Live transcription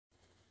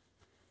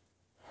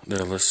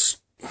There, let's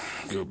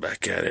go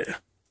back at it.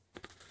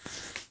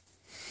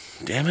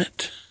 Damn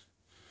it.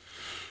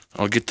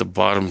 I'll get the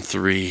bottom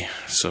three.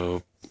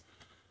 So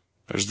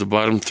there's the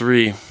bottom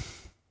three.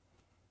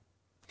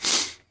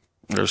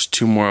 There's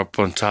two more up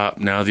on top.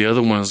 Now the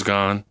other one's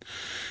gone.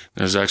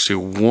 There's actually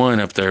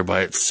one up there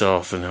by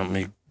itself.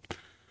 And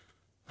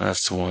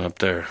that's the one up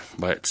there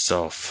by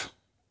itself.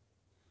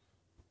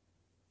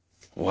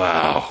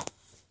 Wow.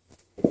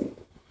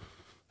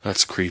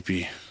 That's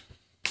creepy.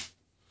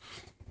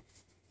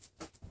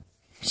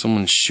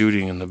 Someone's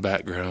shooting in the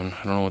background.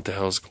 I don't know what the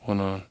hell's going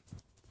on.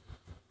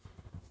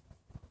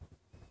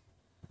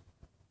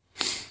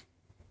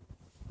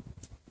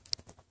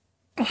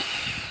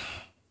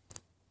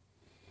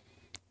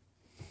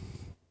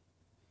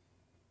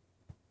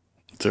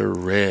 They're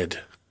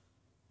red.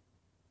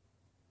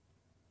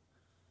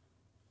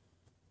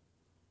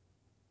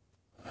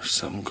 There's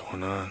something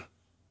going on.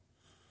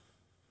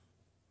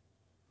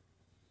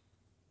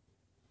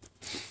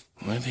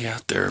 Why are they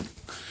out there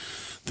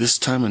this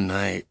time of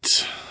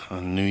night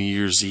on New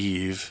Year's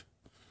Eve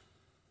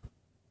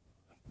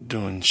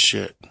doing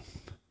shit?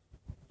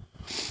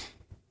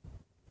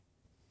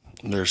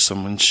 There's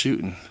someone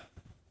shooting.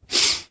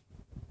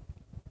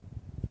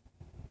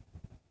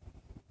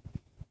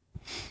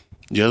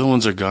 The other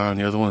ones are gone.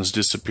 The other ones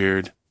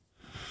disappeared.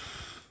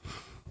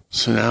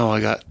 So now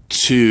I got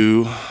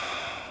two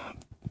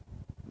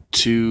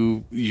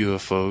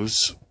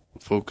UFOs.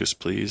 Focus,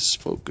 please.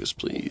 Focus,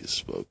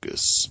 please.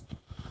 Focus.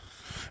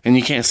 And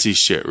you can't see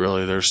shit,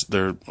 really. They're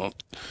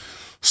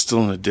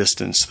still in the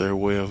distance. They're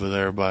way over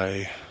there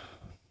by...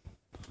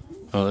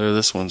 Oh, there.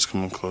 This one's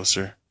coming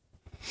closer.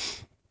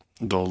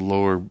 The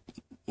lower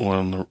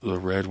one, the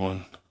red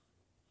one.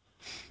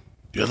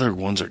 The other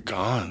ones are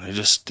gone. They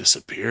just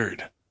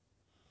disappeared.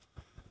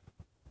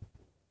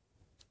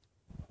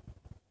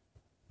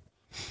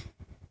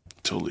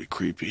 Totally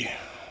creepy.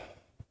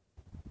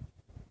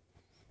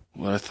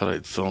 Well, I thought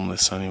I'd film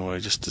this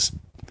anyway, just to...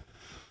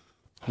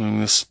 I mean,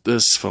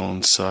 this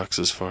phone sucks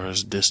as far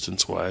as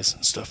distance-wise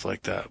and stuff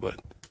like that,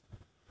 but...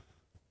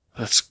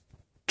 That's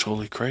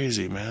totally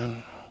crazy,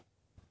 man.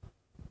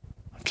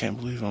 I can't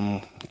believe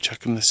I'm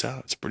checking this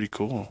out. It's pretty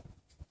cool.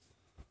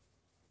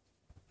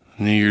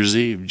 New Year's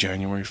Eve,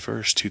 January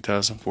 1st,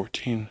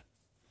 2014.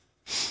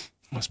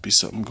 Must be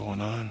something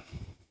going on.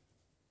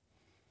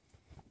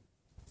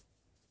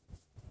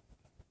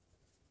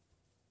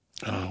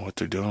 I don't know what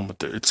they're doing,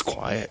 but it's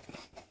quiet.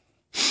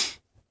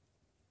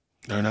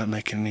 They're not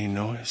making any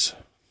noise.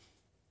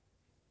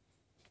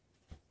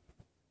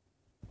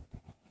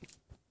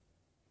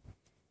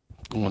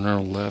 The one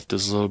on the left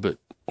is a little bit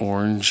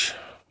orange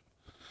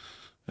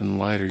and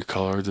lighter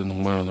colored than the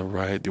one on the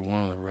right. The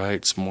one on the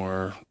right's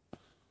more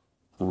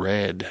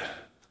red.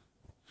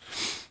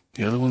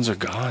 The other ones are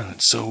gone.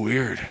 It's so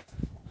weird.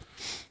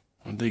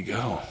 Where'd they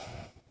go?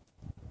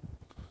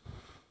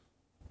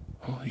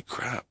 Holy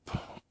crap.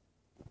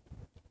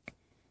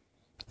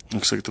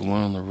 Looks like the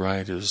one on the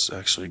right is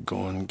actually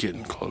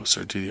getting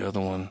closer to the other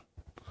one.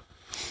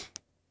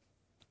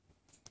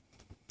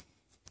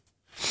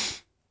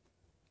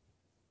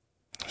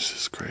 This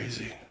is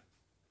crazy.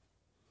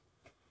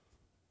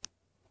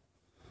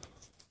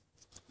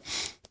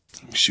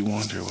 Makes you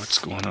wonder what's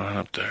going on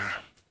up there.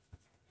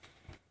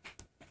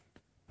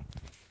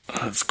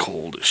 It's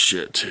cold as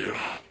shit, too.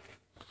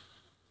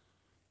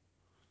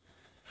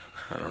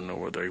 I don't know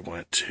where they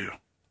went to.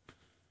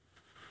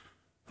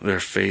 They're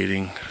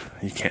fading.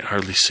 You can't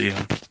hardly see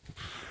them.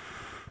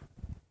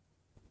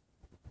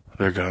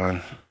 They're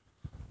gone.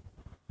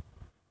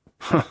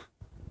 Huh.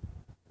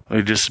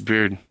 They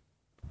disappeared.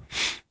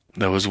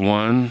 That was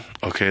one.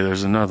 Okay,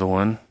 there's another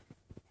one.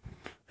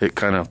 It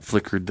kind of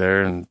flickered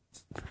there, and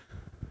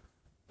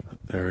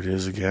there it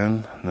is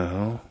again.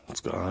 No, it's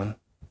gone.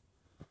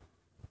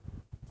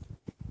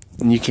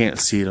 And you can't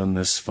see it on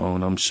this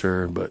phone, I'm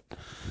sure, but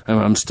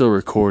I'm still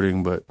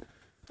recording, but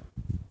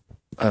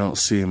I don't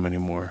see him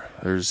anymore.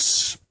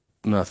 There's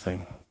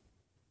nothing.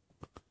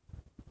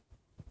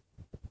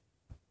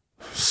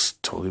 It's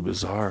totally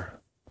bizarre.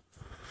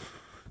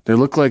 They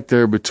look like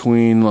they're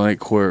between,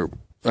 like, where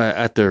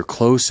at their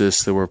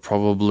closest, they were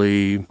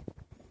probably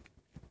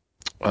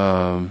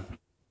from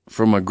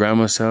my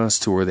grandma's house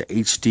to where the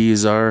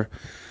HDs are.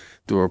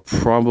 They were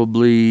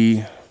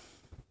probably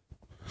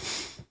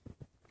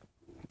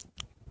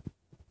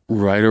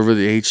right over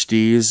the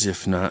HDs,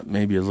 if not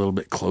maybe a little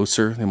bit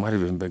closer. They might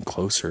have even been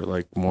closer,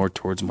 like more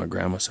towards my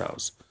grandma's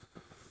house.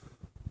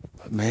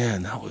 But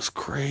man, that was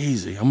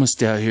crazy. I'm gonna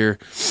stay out here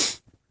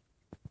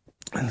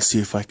and see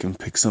if I can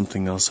pick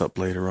something else up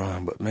later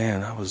on. But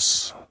man, that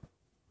was...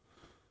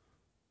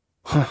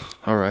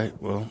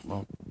 Alright, well,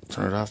 I'll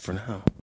turn it off for now.